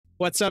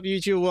What's up,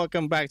 YouTube?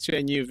 Welcome back to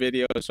a new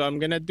video. So I'm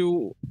gonna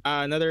do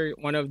another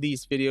one of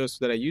these videos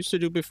that I used to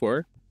do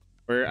before,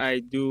 where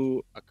I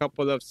do a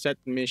couple of set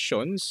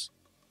missions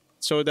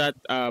so that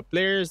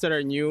players that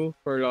are new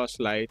for Lost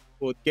Light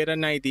would get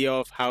an idea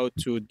of how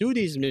to do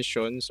these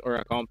missions or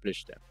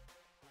accomplish them.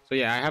 So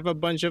yeah, I have a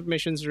bunch of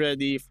missions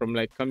ready from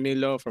like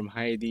Camilo, from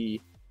Heidi,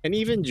 and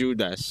even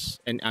Judas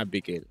and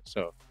Abigail.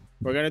 So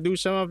we're gonna do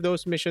some of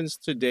those missions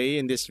today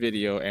in this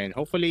video, and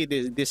hopefully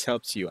this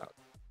helps you out.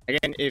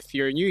 Again, if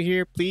you're new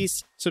here,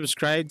 please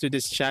subscribe to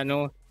this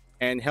channel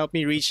and help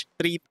me reach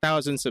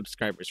 3,000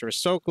 subscribers. We're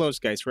so close,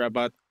 guys. We're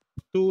about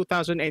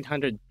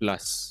 2,800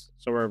 plus.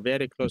 So we're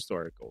very close to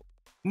our goal.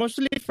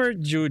 Mostly for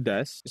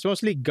Judas, it's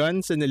mostly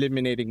guns and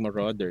eliminating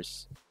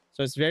marauders.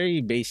 So it's very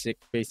basic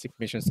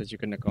missions that you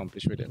can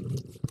accomplish with him.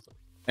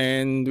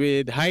 And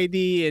with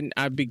Heidi and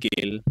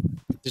Abigail,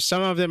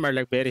 some of them are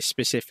like very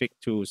specific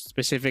to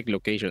specific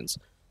locations.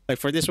 Like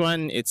for this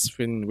one, it's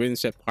in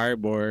Winsep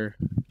Harbor.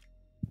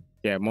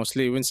 Yeah,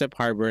 mostly Winsep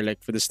Harbor,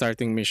 like for the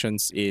starting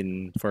missions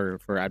in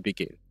for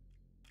Abigail.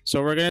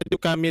 So we're gonna do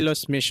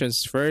Camilo's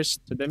missions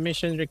first. So the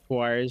mission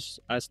requires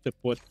us to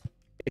put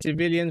a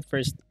civilian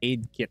first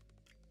aid kit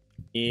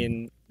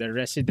in the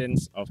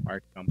residence of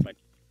our company,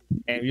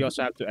 and we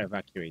also have to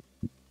evacuate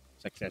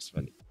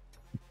successfully.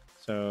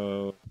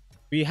 So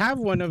we have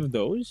one of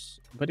those,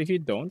 but if you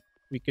don't,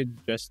 we could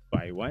just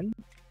buy one.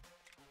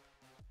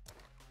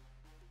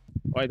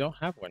 Oh, I don't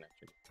have one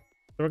actually.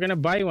 So we're gonna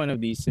buy one of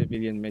these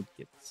civilian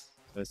medkits.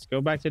 So let's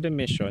go back to the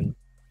mission.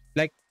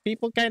 Like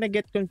people kind of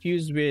get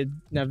confused with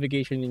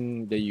navigation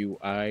in the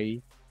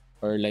UI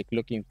or like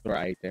looking for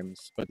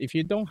items. But if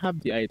you don't have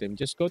the item,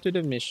 just go to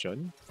the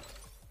mission,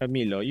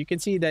 Camilo. You can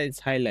see that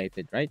it's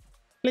highlighted, right?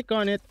 Click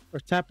on it or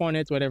tap on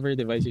it, whatever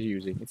device you're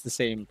using. It's the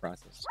same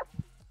process.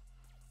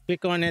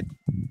 Click on it,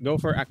 go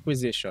for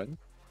acquisition.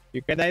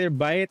 You can either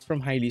buy it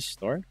from Highly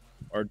Store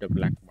or the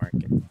black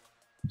market.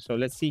 So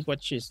let's see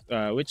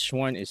which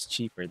one is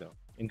cheaper though.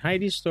 In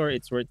Highly Store,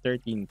 it's worth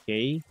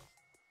 13k.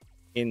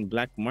 In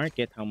black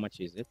market, how much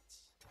is it?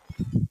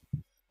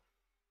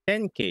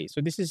 10k.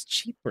 So this is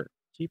cheaper.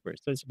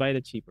 So let's buy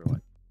the cheaper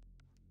one.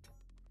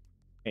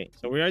 Okay,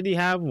 so we already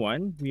have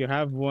one. We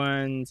have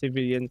one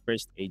civilian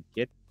first aid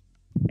kit.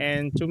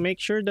 And to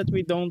make sure that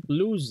we don't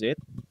lose it,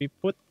 we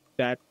put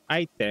that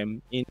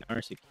item in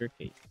our secure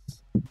case.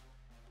 Let's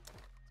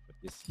put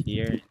this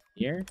here,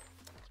 here.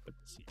 Let's put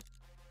this here.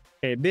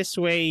 Okay, this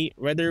way,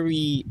 whether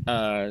we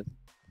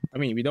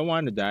we don't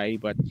want to die,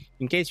 but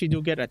in case we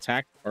do get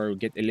attacked or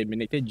get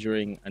eliminated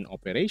during an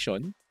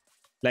operation,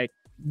 like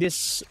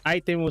this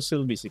item will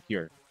still be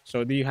secure.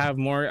 So do you have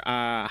more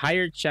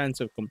higher chance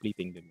of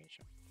completing the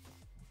mission?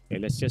 Okay,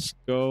 let's just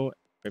go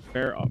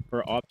prepare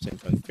for ops and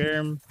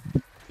confirm.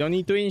 Don't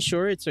need to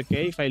ensure. It's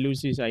okay if I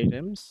lose these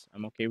items.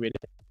 I'm okay with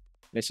it.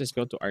 Let's just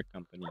go to our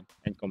company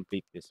and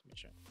complete this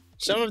mission.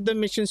 Some of the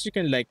missions you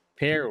can like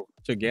pair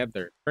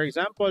together. For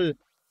example,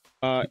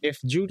 if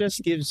Judas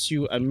gives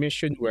you a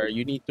mission where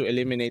you need to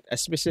eliminate a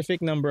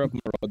specific number of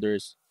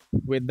marauders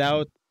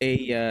without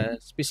a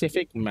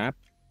specific map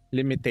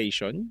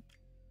limitation,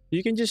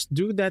 you can just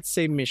do that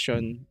same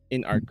mission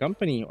in our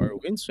company or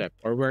Windswept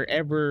or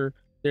wherever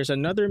there's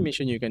another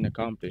mission you can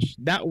accomplish.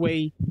 That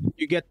way,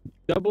 you get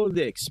double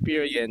the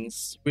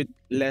experience with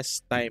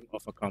less time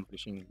of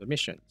accomplishing the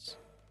missions.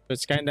 So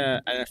it's kind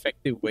of an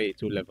effective way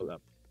to level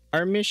up.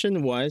 Our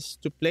mission was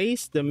to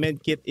place the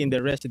medkit in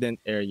the resident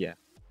area.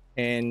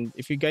 And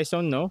if you guys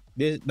don't know,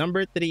 this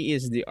number 3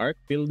 is the ARC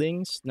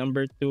buildings.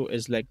 Number 2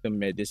 is like the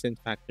medicine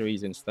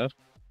factories and stuff.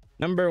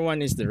 Number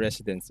 1 is the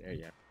residence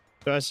area.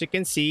 So as you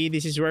can see,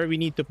 this is where we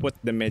need to put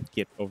the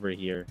medkit over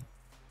here.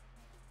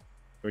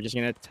 We're just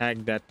gonna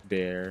tag that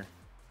there.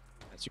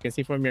 As you can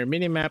see from your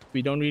minimap,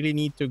 we don't really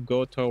need to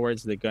go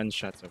towards the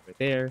gunshots over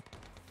there.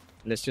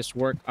 Let's just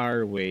work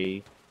our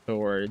way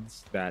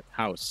towards that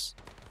house.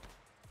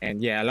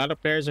 And yeah, a lot of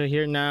players are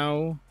here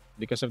now.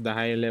 Because of the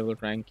high level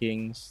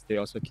rankings, they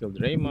also killed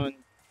Raymond.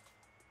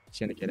 Just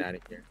gonna get out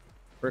of here.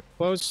 We're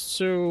close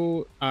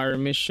to our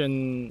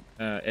mission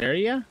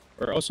area.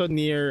 We're also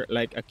near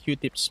like a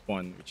Q-tip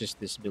spawn, which is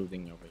this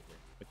building over here.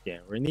 But yeah,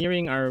 we're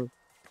nearing our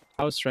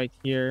house right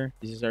here.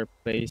 This is our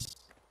place.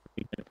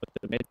 We're gonna put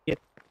the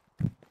medkit.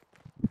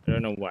 I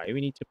don't know why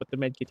we need to put the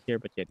medkit here,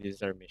 but yeah, this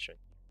is our mission.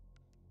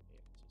 Okay,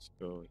 let's just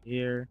go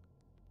here.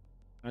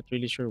 Not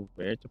really sure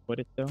where to put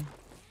it though.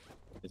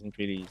 It doesn't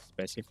really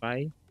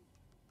specify.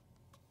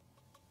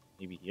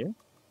 Maybe here?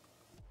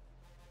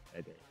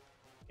 Right there.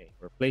 Okay,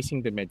 we're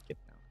placing the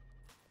medkit now.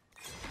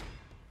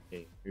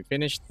 Okay, we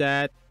finished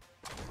that.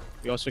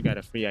 We also got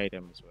a free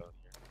item as well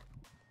here.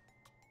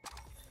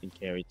 We can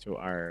carry to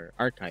our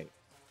archive.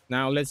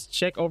 Now let's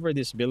check over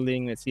this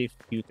building. Let's see if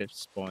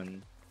Q-tips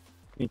spawn.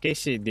 In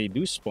case they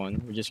do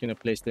spawn, we're just gonna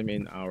place them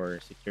in our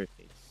secure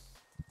case.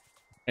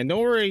 And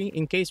don't worry,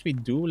 in case we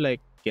do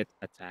like get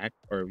attacked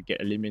or we get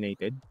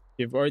eliminated,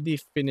 we've already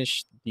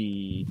finished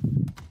the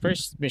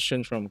first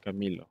mission from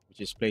Camilo, which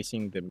is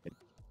placing the mid.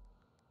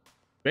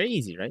 Very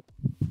easy, right?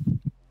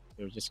 So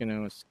we're just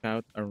gonna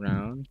scout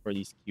around for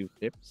these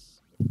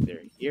Q-tips.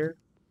 They're here.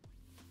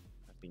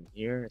 nothing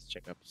here. Let's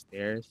check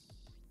upstairs.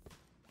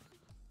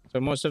 So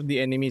most of the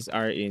enemies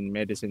are in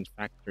medicine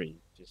factory,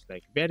 just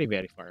like very,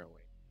 very far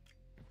away.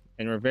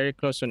 And we're very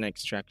close to an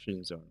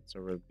extraction zone,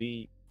 so we'll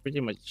be pretty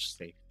much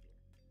safe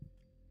here.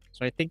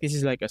 So I think this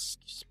is like a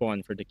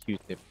spawn for the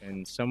Q-tip,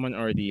 and someone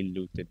already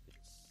looted this.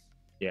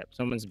 Yeah,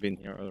 someone's been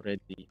here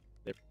already.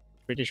 They're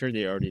pretty sure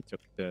they already took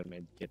the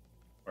med kit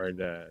or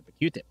the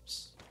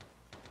Q-tips.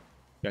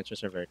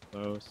 Gotchas are very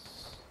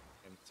close.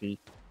 Empty.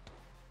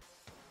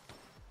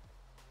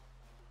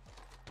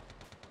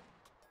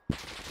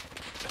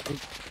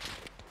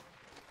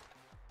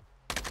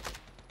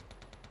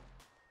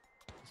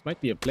 This might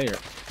be a player.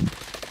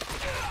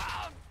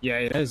 Yeah,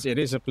 it is. It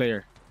is a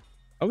player.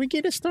 Oh, we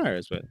get a star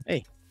as well.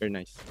 Hey, very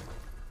nice.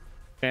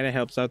 Kind of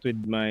helps out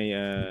with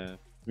my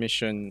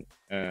mission.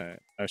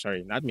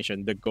 Sorry, not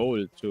mission. The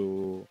goal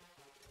to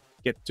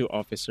get to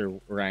officer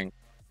rank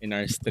in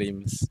our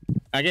streams.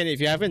 Again,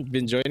 if you haven't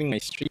been joining my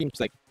streams,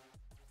 like,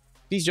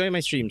 please join my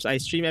streams. I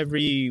stream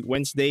every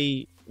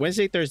Wednesday,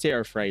 Thursday,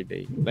 or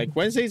Friday. Like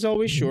Wednesday is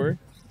always sure.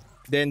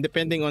 Then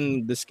depending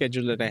on the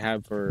schedule that I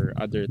have for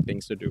other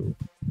things to do,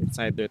 it's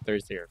either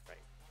Thursday or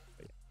Friday.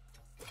 So,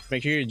 yeah.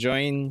 Make sure you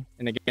join,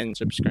 and again,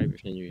 subscribe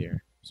if you're new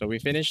here. So we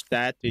finished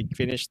that. We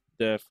finished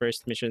the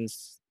first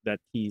missions that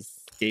he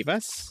gave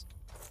us.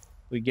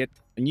 We get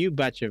a new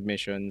batch of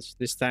missions.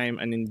 This time,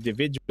 an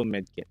individual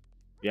medkit.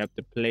 We have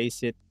to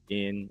place it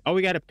in. Oh,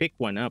 we gotta pick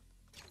one up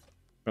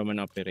from an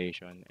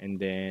operation, and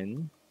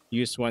then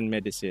use one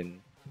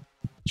medicine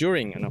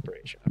during an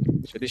operation.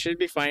 Okay. So this should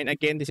be fine.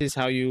 Again, this is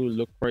how you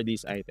look for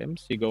these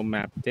items. You go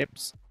map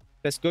tips.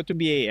 Let's go to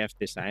BAF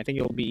this time. I think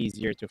it'll be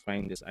easier to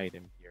find this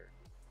item here.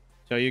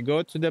 So you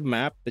go to the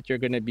map that you're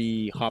going to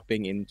be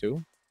hopping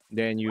into.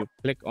 Then you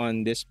click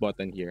on this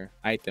button here,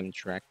 item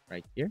track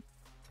right here.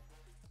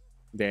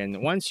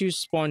 Then once you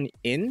spawn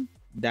in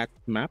that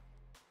map,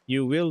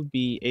 you will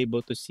be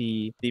able to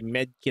see the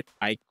medkit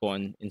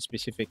icon in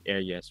specific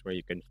areas where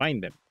you can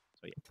find them.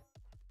 So yeah.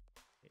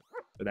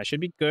 Okay. So that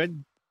should be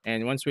good.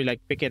 And once we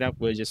like pick it up,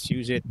 we'll just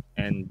use it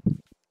and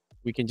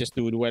we can just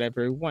do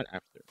whatever we want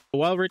after.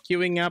 While we're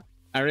queuing up,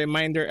 a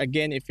reminder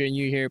again, if you're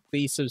new here,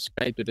 please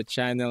subscribe to the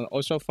channel.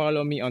 Also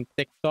follow me on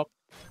TikTok.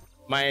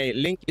 My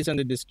link is on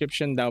the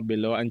description down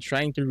below. I'm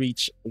trying to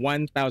reach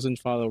 1,000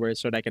 followers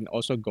so that I can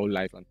also go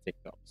live on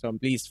TikTok. So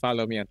please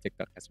follow me on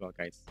TikTok as well,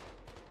 guys.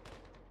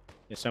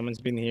 Yeah, someone's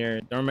been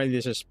here. Normally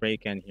there's a spray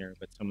can here,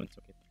 but someone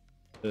took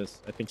it.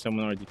 I think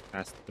someone already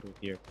passed through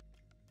here.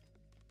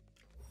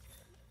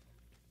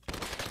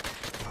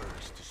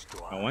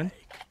 No one.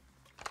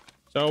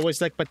 So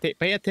always like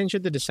pay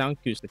attention to the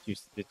sound cues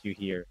that you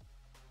hear.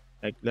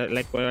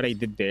 Like what I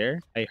did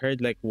there. I heard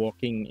like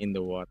walking in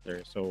the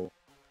water. So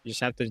you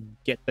just have to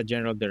get the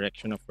general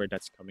direction of where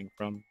that's coming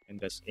from and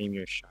just aim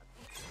your shot.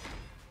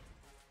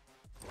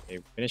 Okay,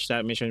 finish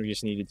that mission. We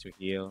just needed to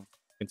heal.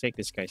 You can take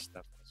this guy's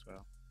stuff as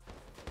well.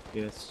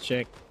 Okay, let's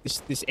check.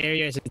 This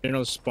area is a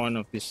general spawn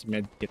of this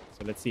med kit.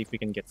 So let's see if we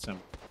can get some.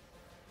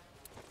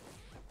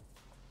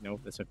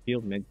 Nope, that's a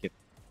field med kit.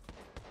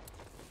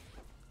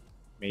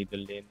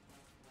 Madeline.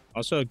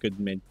 Also a good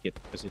med kit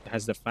because it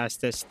has the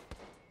fastest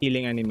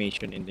healing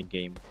animation in the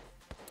game.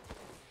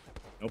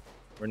 Nope,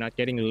 we're not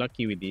getting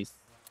lucky with these.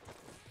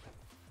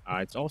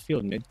 It's all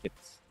field med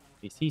kits.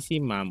 The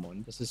CC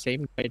Mammon. That's the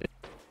same guy that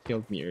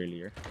killed me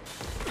earlier.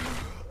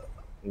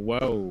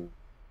 Whoa.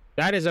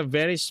 That is a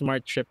very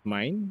smart trip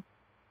mine.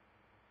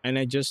 And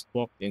I just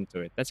walked into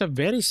it. That's a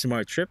very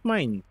smart trip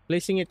mine.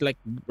 Placing it like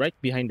right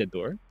behind the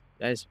door.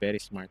 That is very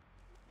smart.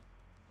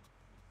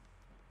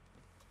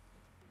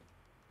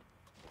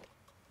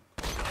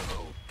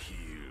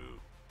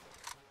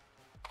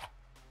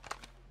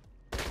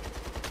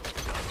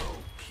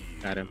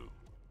 Got him.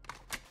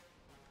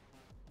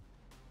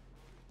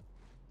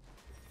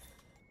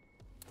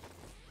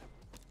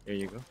 There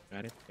you go.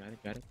 Got it.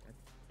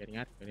 Getting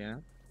out.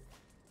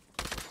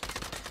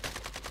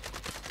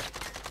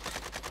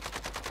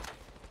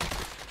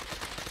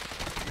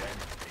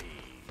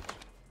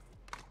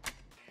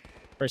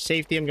 For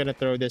safety, I'm gonna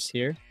throw this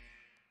here.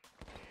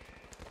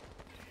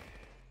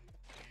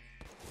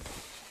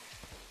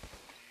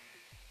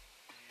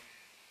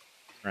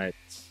 Right.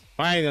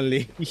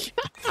 Finally.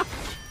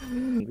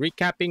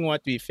 Recapping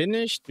what we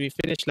finished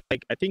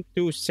like I think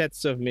 2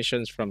 sets of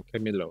missions from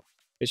Camilo.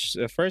 Which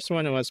the first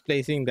one was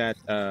placing that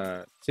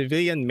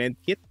civilian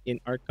medkit in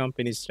our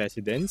company's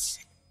residence,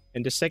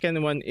 and the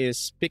second one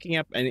is picking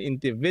up an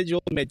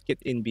individual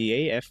medkit in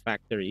BAF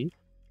factory,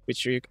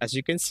 which as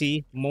you can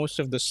see, most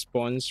of the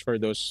spawns for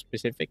those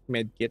specific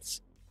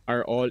medkits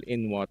are all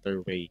in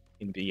waterway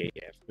in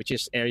BAF, which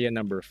is area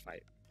number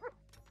 5.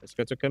 Let's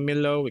go to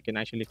Camilo. We can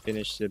actually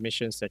finish the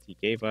missions that he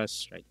gave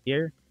us right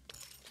here.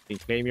 You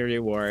can claim your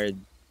reward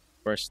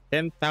for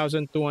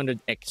 10,200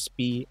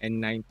 XP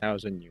and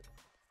 9,000 U.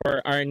 For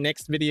our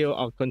next video,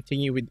 I'll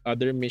continue with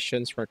other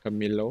missions for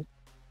Camilo,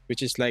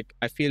 which is like,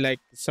 I feel like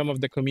some of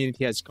the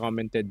community has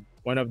commented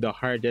one of the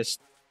hardest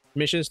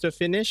missions to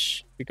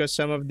finish because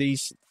some of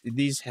these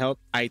health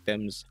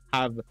items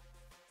have,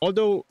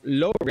 although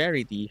low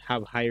rarity,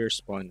 have higher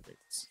spawn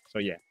rates. So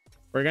yeah,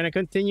 We're gonna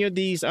continue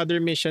these other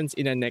missions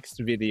in the next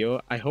video.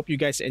 I hope you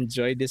guys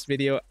enjoyed this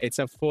video. It's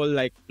a full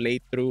like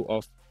playthrough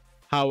of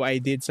how I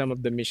did some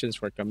of the missions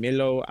for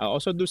Camilo. I'll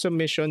also do some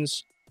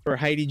missions for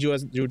Heidi,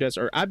 Judas,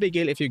 or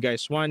Abigail if you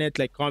guys want it.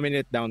 Like comment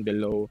it down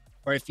below.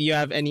 Or if you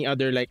have any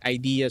other like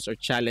ideas or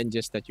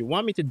challenges that you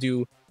want me to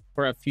do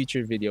for a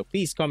future video,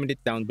 please comment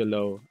it down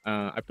below.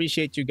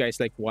 Appreciate you guys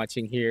like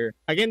watching here.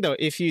 Again though,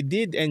 if you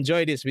did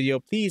enjoy this video,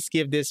 please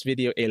give this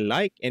video a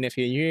like. And if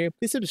you're new here,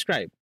 please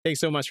subscribe. Thanks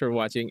so much for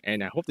watching,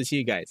 and I hope to see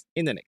you guys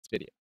in the next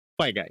video.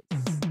 Bye,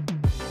 guys.